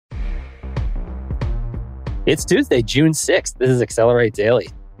It's Tuesday, June 6th. This is Accelerate Daily.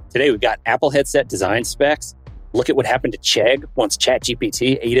 Today, we've got Apple headset design specs. Look at what happened to Chegg once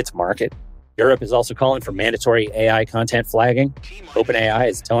ChatGPT ate its market. Europe is also calling for mandatory AI content flagging. OpenAI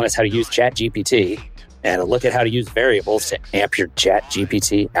is telling us how to use ChatGPT. And a look at how to use variables to amp your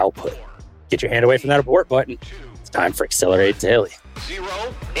ChatGPT output. Get your hand away from that abort button. It's time for Accelerate Daily. 0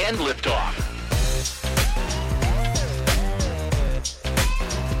 and liftoff.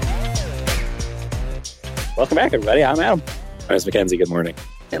 Welcome back, everybody. I'm Adam. Hi, it's Mackenzie. Good morning.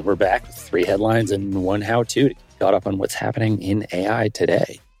 And we're back with 3 headlines and 1 how-to to get caught up on what's happening in AI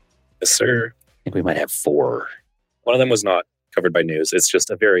today. Yes, sir. I think we might have 4. One of them was not covered by news. It's just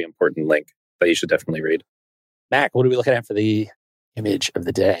a very important link that you should definitely read. Mac, what are we looking at for the image of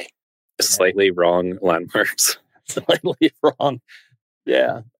the day? Slightly wrong landmarks. Slightly wrong.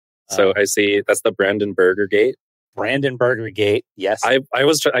 Yeah. So I see that's the Brandon Burger Gate. Brandon Burger Gate. Yes. I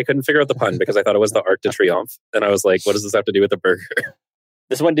couldn't figure out the pun because I thought it was the Arc de Triomphe. And I was like, what does this have to do with the burger?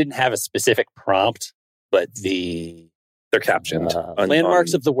 This one didn't have a specific prompt, but they're captioned.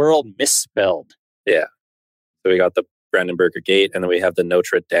 Landmarks of the world misspelled. Yeah. So we got the Brandon Burger Gate, and then we have the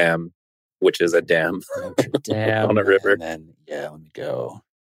Notre Dame, which is a dam, Notre Dame on a river. And then, let me go.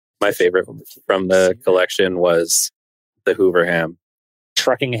 My favorite from the collection was the Hoover Ham.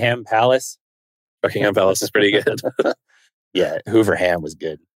 Truckingham Palace. Buckingham Palace is pretty good. Yeah, Hoover Ham was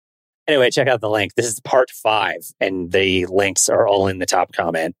good. Anyway, check out the link. This is part 5, and the links are all in the top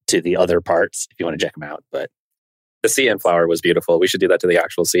comment to the other parts if you want to check them out. But the CN flower was beautiful. We should do that to the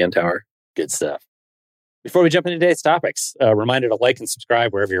actual CN Tower. Good stuff. Before we jump into today's topics, a reminder to like and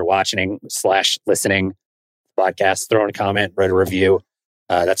subscribe wherever you're watching / listening podcast. Throw in a comment, write a review.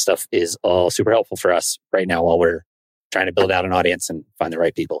 That stuff is all super helpful for us right now while we're trying to build out an audience and find the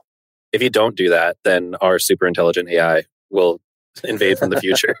right people. If you don't do that, then our super intelligent AI will invade from the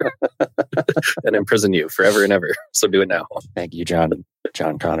future and imprison you forever and ever. So do it now. Thank you, John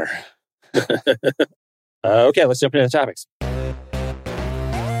Connor. Okay, let's jump into the topics.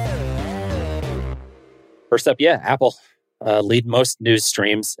 First up, Apple lead most news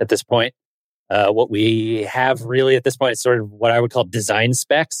streams at this point. What we have really at this point is sort of what I would call design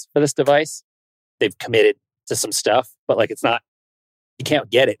specs for this device. They've committed to some stuff, but it's not, you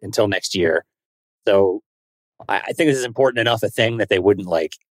can't get it until next year. So I think this is important enough a thing that they wouldn't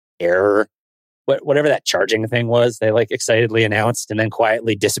air whatever that charging thing was. They excitedly announced and then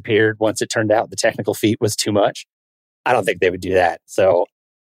quietly disappeared once it turned out the technical feat was too much. I don't think they would do that. So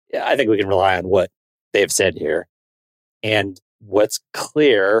I think we can rely on what they've said here. And what's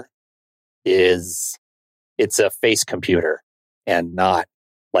clear is it's a face computer and not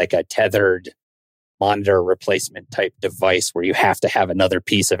like a tethered monitor replacement type device where you have to have another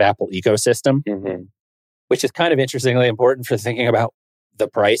piece of Apple ecosystem, which is kind of interestingly important for thinking about the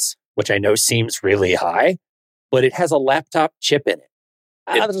price, which I know seems really high, but it has a laptop chip in it.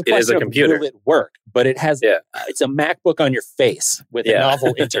 It is a computer. Will it work? But it has, it's a MacBook on your face with a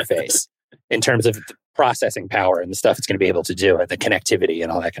novel interface in terms of the processing power and the stuff it's going to be able to do and the connectivity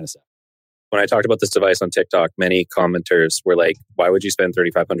and all that kind of stuff. When I talked about this device on TikTok, many commenters were like, why would you spend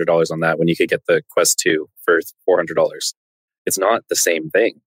 $3,500 on that when you could get the Quest 2 for $400? It's not the same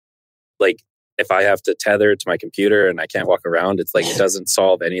thing. If I have to tether to my computer and I can't walk around, it's it doesn't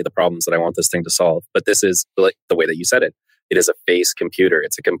solve any of the problems that I want this thing to solve. But this is the way that you said it. It is a face computer.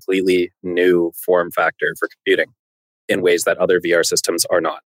 It's a completely new form factor for computing in ways that other VR systems are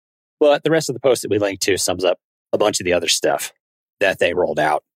not. Well, the rest of the post that we linked to sums up a bunch of the other stuff that they rolled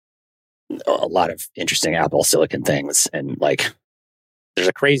out. A lot of interesting Apple Silicon things. And there's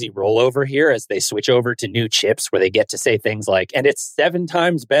a crazy rollover here as they switch over to new chips where they get to say things like, and it's 7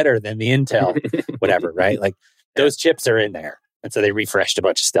 times better than the Intel, whatever, right? Those chips are in there. And so they refreshed a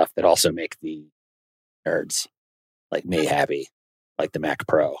bunch of stuff that also make the nerds like me happy, like the Mac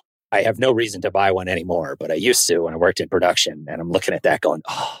Pro. I have no reason to buy one anymore, but I used to when I worked in production. And I'm looking at that going,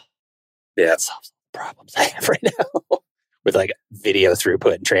 that solves the problems I have right now with video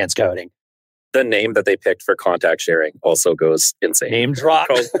throughput and transcoding. The name that they picked for contact sharing also goes insane. Name drop.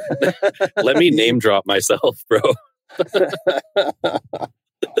 Let me name drop myself, bro.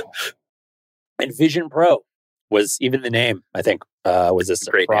 And Vision Pro was even the name, I think, was a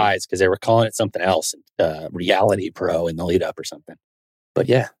surprise because they were calling it something else, Reality Pro in the lead up or something. But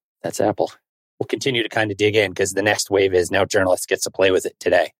that's Apple. We'll continue to kind of dig in because the next wave is now journalists get to play with it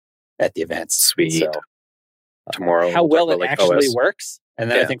today at the events. Sweet. So, tomorrow. How well it actually works. And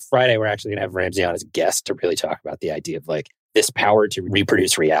then I think Friday, we're actually going to have Ramsey on as a guest to really talk about the idea of this power to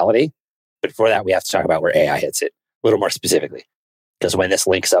reproduce reality. But before that, we have to talk about where AI hits it a little more specifically. Because when this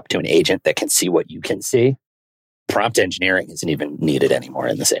links up to an agent that can see what you can see, prompt engineering isn't even needed anymore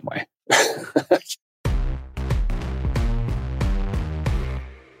in the same way.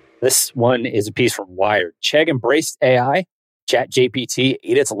 This one is a piece from Wired. Chegg embraced AI. ChatGPT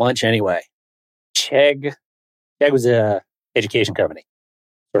ate its lunch anyway. Chegg was a education company,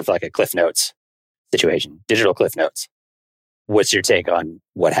 sort of like a Cliff Notes situation, digital Cliff Notes. What's your take on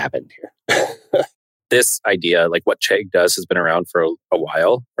what happened here? This idea, like what Chegg does, has been around for a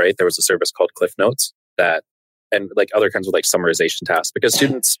while, right? There was a service called Cliff Notes that, and like other kinds of like summarization tasks, because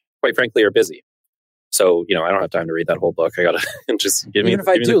students, quite frankly, are busy. So, I don't have time to read that whole book. I got to just give me. Even if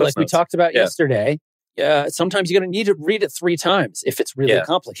I do, like we talked about Yeah. yesterday, sometimes you're going to need to read it 3 times if it's really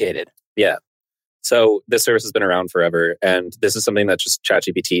complicated. Yeah. So this service has been around forever. And this is something that just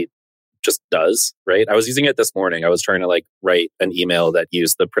ChatGPT just does, right? I was using it this morning. I was trying to like write an email that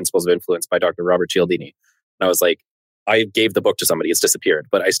used the Principles of Influence by Dr. Robert Cialdini. And I was like, I gave the book to somebody, it's disappeared,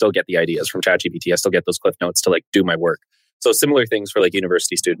 but I still get the ideas from ChatGPT. I still get those Cliff Notes to like do my work. So similar things for like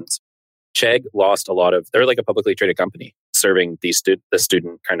university students. Chegg lost a lot of, they're like a publicly traded company serving the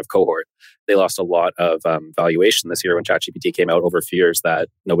student kind of cohort. They lost a lot of valuation this year when ChatGPT came out over fears that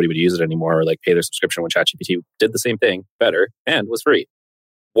nobody would use it anymore or like pay their subscription when ChatGPT did the same thing better and was free.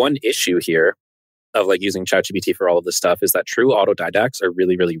 One issue here of like using ChatGPT for all of this stuff is that true autodidacts are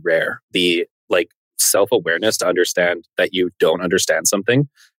really, really rare. The like self-awareness to understand that you don't understand something,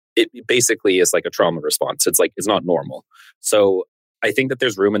 it basically is like a trauma response. It's like, it's not normal. So I think that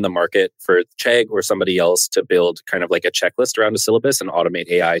there's room in the market for Chegg or somebody else to build kind of like a checklist around a syllabus and automate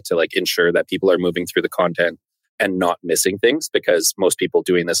AI to like ensure that people are moving through the content and not missing things, because most people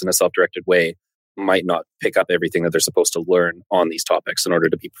doing this in a self-directed way might not pick up everything that they're supposed to learn on these topics in order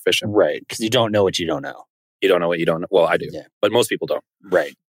to be proficient. Right. Because you don't know what you don't know. You don't know what you don't know. Well, I do, but most people don't.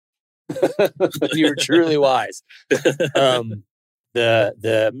 Right. You're truly wise.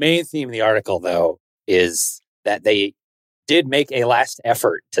 The main theme of the article, though, is that they did make a last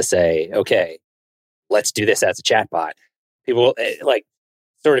effort to say, okay, let's do this as a chatbot. People like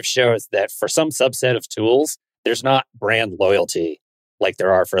sort of shows that for some subset of tools, there's not brand loyalty like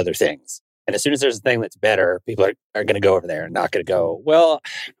there are for other things. And as soon as there's a thing that's better, people are going to go over there and not going to go, well,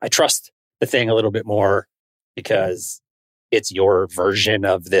 I trust the thing a little bit more because it's your version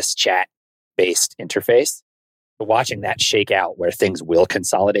of this chat-based interface. But watching that shake out where things will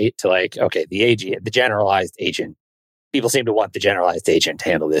consolidate to like, okay, the generalized agent. People seem to want the generalized agent to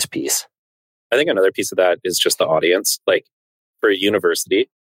handle this piece. I think another piece of that is just the audience. Like for a university,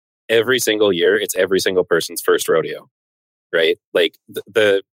 every single year, it's every single person's first rodeo, right? Like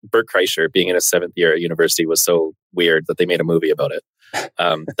the Bert Kreischer being in his 7th year at university was so weird that they made a movie about it.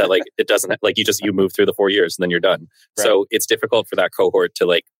 That like, it doesn't, like you move through the 4 years and then you're done. Right. So it's difficult for that cohort to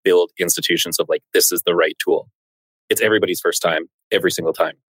like build institutions of like, this is the right tool. It's everybody's first time, every single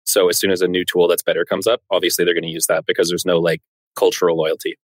time. So as soon as a new tool that's better comes up, obviously they're going to use that because there's no like cultural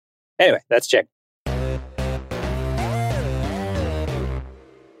loyalty. Anyway, that's Chegg.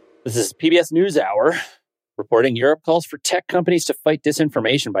 This is PBS NewsHour reporting Europe calls for tech companies to fight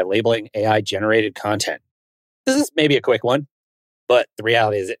disinformation by labeling AI-generated content. This is maybe a quick one, but the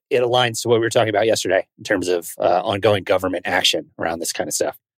reality is it aligns to what we were talking about yesterday in terms of ongoing government action around this kind of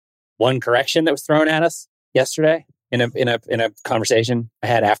stuff. One correction that was thrown at us yesterday in a conversation I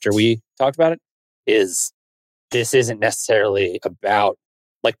had after we talked about it is this isn't necessarily about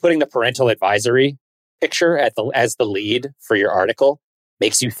like putting the parental advisory picture as the lead for your article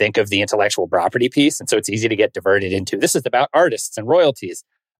makes you think of the intellectual property piece. And so it's easy to get diverted into this is about artists and royalties.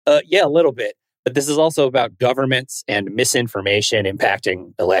 Yeah, a little bit. But this is also about governments and misinformation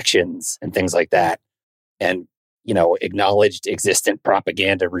impacting elections and things like that. And, acknowledged existent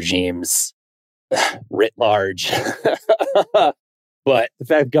propaganda regimes writ large. But the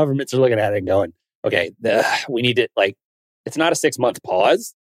fact governments are looking at it and going, okay, we need to it's not a 6-month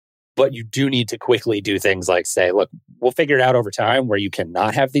pause, but you do need to quickly do things like say, look, we'll figure it out over time where you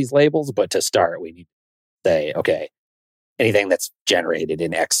cannot have these labels. But to start, we need to say, okay, anything that's generated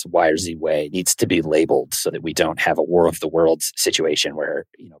in X, Y, or Z way needs to be labeled so that we don't have a War of the Worlds situation where,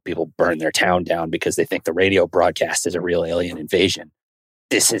 people burn their town down because they think the radio broadcast is a real alien invasion.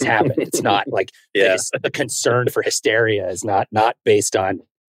 This has happened. It's not like the concern for hysteria is not based on,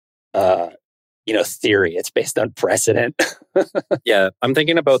 theory. It's based on precedent. Yeah. I'm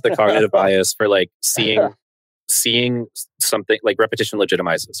thinking about the cognitive bias for like seeing something like repetition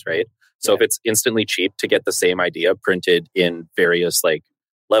legitimizes, right? So if it's instantly cheap to get the same idea printed in various like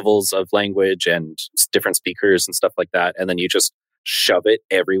levels of language and different speakers and stuff like that, and then you just shove it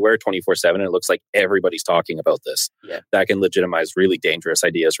everywhere 24/7 and it looks like everybody's talking about this. Yeah. That can legitimize really dangerous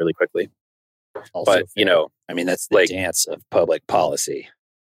ideas really quickly. Also, but, that's the dance of public policy.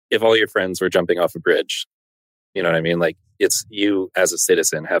 If all your friends were jumping off a bridge, you know what I mean? Like it's you as a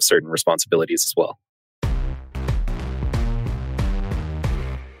citizen have certain responsibilities as well.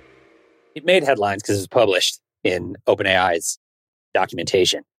 It made headlines because it was published in OpenAI's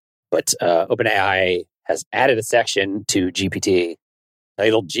documentation. But OpenAI has added a section to GPT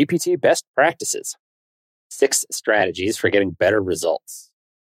titled GPT Best Practices, 6 strategies for getting better results.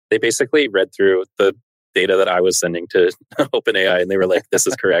 They basically read through the data that I was sending to OpenAI and they were like, this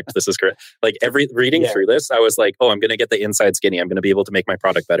is correct. This is correct. Like reading through this, I was like, oh, I'm going to get the inside skinny. I'm going to be able to make my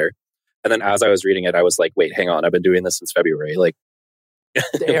product better. And then as I was reading it, I was like, wait, hang on. I've been doing this since February. Like,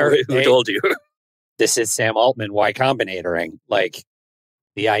 who told you? This is Sam Altman, Y Combinatoring. Like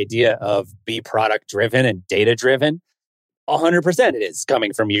the idea of be product driven and data driven, 100% it is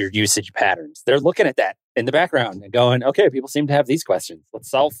coming from your usage patterns. They're looking at that in the background and going, okay, people seem to have these questions. Let's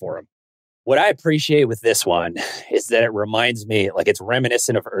solve for them. What I appreciate with this one is that it reminds me, like it's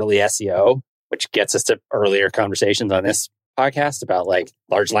reminiscent of early SEO, which gets us to earlier conversations on this podcast about like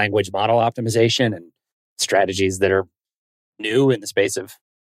large language model optimization and strategies that are new in the space of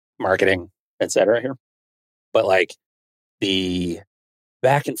marketing, et cetera here. But like the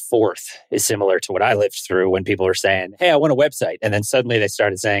back and forth is similar to what I lived through when people were saying, hey, I want a website. And then suddenly they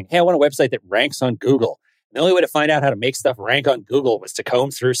started saying, hey, I want a website that ranks on Google. And the only way to find out how to make stuff rank on Google was to comb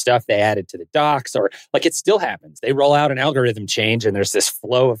through stuff they added to the docs, or like it still happens. They roll out an algorithm change and there's this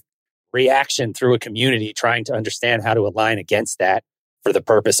flow of reaction through a community trying to understand how to align against that for the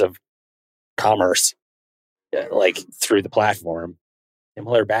purpose of commerce, like through the platform.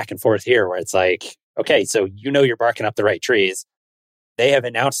 Similar back and forth here where it's like, okay, so you're barking up the right trees. They have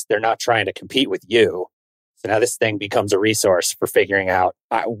announced they're not trying to compete with you. So now this thing becomes a resource for figuring out,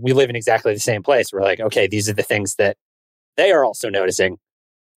 we live in exactly the same place. We're like, okay, these are the things that they are also noticing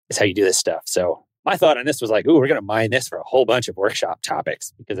is how you do this stuff. So my thought on this was like, we're going to mine this for a whole bunch of workshop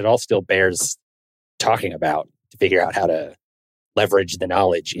topics because it all still bears talking about to figure out how to leverage the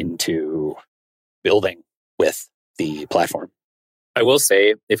knowledge into building with the platform. I will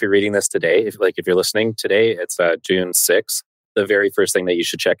say, if you're reading this today, if you're listening today, it's June 6th. The very first thing that you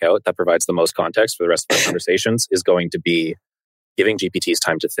should check out that provides the most context for the rest of our conversations is going to be giving GPTs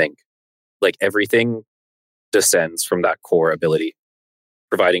time to think. Like everything descends from that core ability.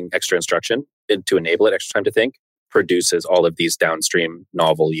 Providing extra instruction to enable it extra time to think produces all of these downstream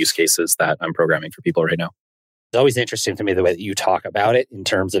novel use cases that I'm programming for people right now. It's always interesting to me the way that you talk about it in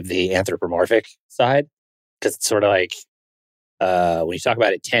terms of the anthropomorphic side, because it's sort of like when you talk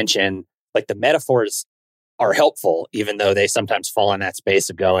about attention, like the metaphors are helpful, even though they sometimes fall in that space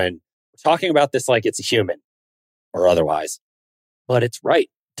of going, we're talking about this like it's a human or otherwise. But it's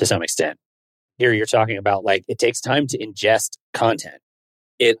right to some extent. Here you're talking about like it takes time to ingest content.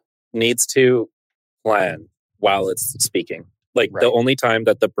 It needs to plan while it's speaking. Like right. The only time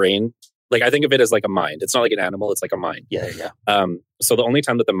that the brain, like I think of it as like a mind. It's not like an animal, it's like a mind. Yeah. So the only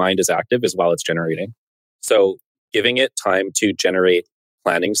time that the mind is active is while it's generating. So giving it time to generate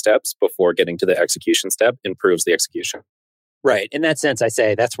planning steps before getting to the execution step improves the execution. Right. In that sense, I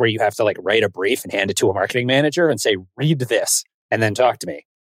say that's where you have to like write a brief and hand it to a marketing manager and say, read this and then talk to me.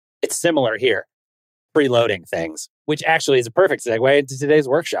 It's similar here. Preloading things, which actually is a perfect segue into today's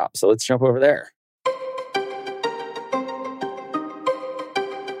workshop. So let's jump over there.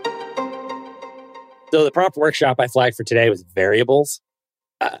 So the prompt workshop I flagged for today was variables.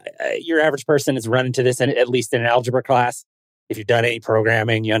 Your average person has run into this at least in an algebra class. If you've done any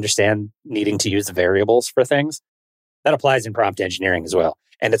programming, you understand needing to use variables for things. That applies in prompt engineering as well.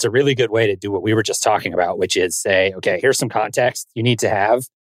 And it's a really good way to do what we were just talking about, which is say, okay, here's some context you need to have.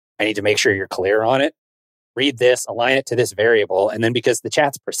 I need to make sure you're clear on it. Read this, align it to this variable. And then because the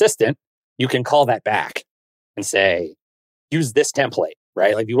chat's persistent, you can call that back and say, use this template,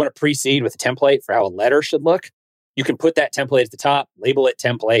 right? Like if you want to precede with a template for how a letter should look, you can put that template at the top, label it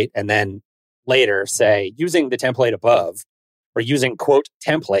template, and then later say, using the template above, or using quote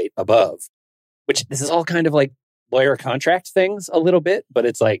template above, which this is all kind of like lawyer contract things a little bit, but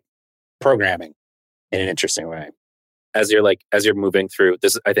it's like programming in an interesting way. As you're moving through,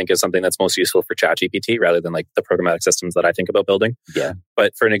 this I think is something that's most useful for ChatGPT rather than like the programmatic systems that I think about building. Yeah.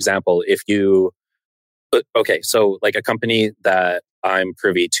 But for an example, so like a company that I'm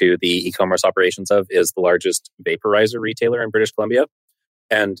privy to the e-commerce operations of is the largest vaporizer retailer in British Columbia.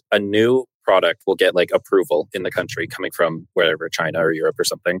 And a new product will get like approval in the country coming from wherever, China or Europe or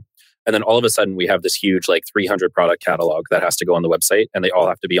something. And then all of a sudden we have this huge like 300 product catalog that has to go on the website and they all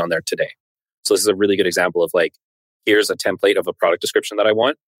have to be on there today. So this is a really good example of like, here's a template of a product description that I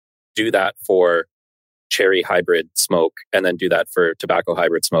want. Do that for cherry hybrid smoke and then do that for tobacco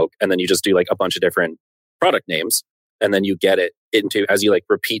hybrid smoke. And then you just do like a bunch of different product names. And then you get it into, as you like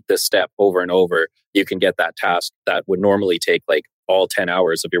repeat this step over and over, you can get that task that would normally take like all 10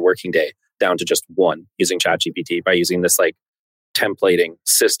 hours of your working day down to just one using ChatGPT by using this like templating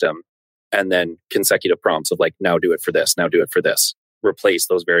system and then consecutive prompts of like, now do it for this, now do it for this. Replace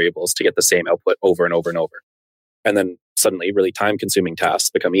those variables to get the same output over and over and over. And then suddenly really time-consuming tasks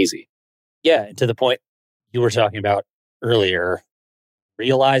become easy. Yeah, and to the point you were talking about earlier,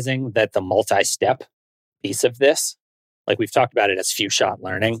 realizing that the multi-step piece of this, like we've talked about it as few-shot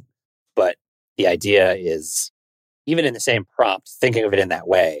learning, but the idea is, even in the same prompt, thinking of it in that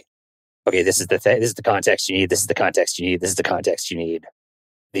way. Okay, this is this is the context you need, this is the context you need, this is the context you need.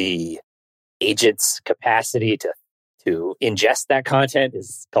 The agent's capacity to ingest that content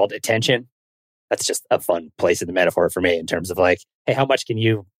is called attention. That's just a fun place in the metaphor for me in terms of like, hey, how much can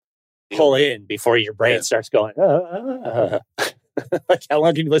you pull in before your brain starts going, like how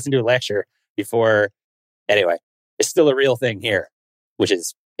long can you listen to a lecture before? Anyway, it's still a real thing here, which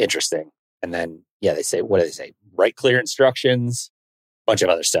is interesting. And then, yeah, they say, what do they say? Write clear instructions, bunch of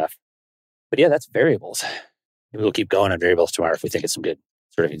other stuff. But yeah, that's variables. Maybe we'll keep going on variables tomorrow if we think of some good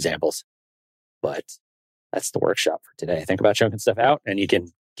sort of examples. But that's the workshop for today. Think about chunking stuff out, and you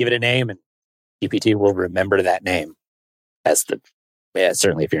can give it a name, and GPT will remember that name as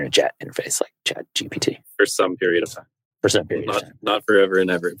certainly if you're in a chat interface like ChatGPT. For some period of time. For some period of time. Not forever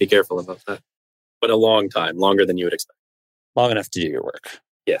and ever. Be careful about that. But a long time, longer than you would expect. Long enough to do your work.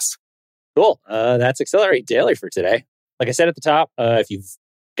 Yes. Cool. That's Accelerate Daily for today. Like I said at the top, if you've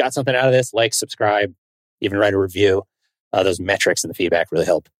got something out of this, like, subscribe, even write a review. Those metrics and the feedback really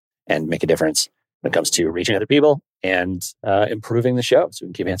help and make a difference when it comes to reaching other people and improving the show so we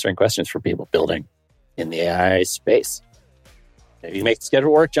can keep answering questions for people building in the AI space. If you make the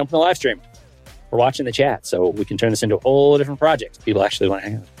schedule work, jump in the live stream. We're watching the chat, so we can turn this into a whole different project. People actually want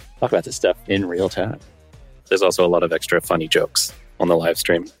to talk about this stuff in real time. There's also a lot of extra funny jokes on the live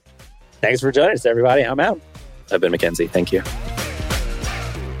stream. Thanks for joining us, everybody. I'm out. I've been Mackenzie. Thank you.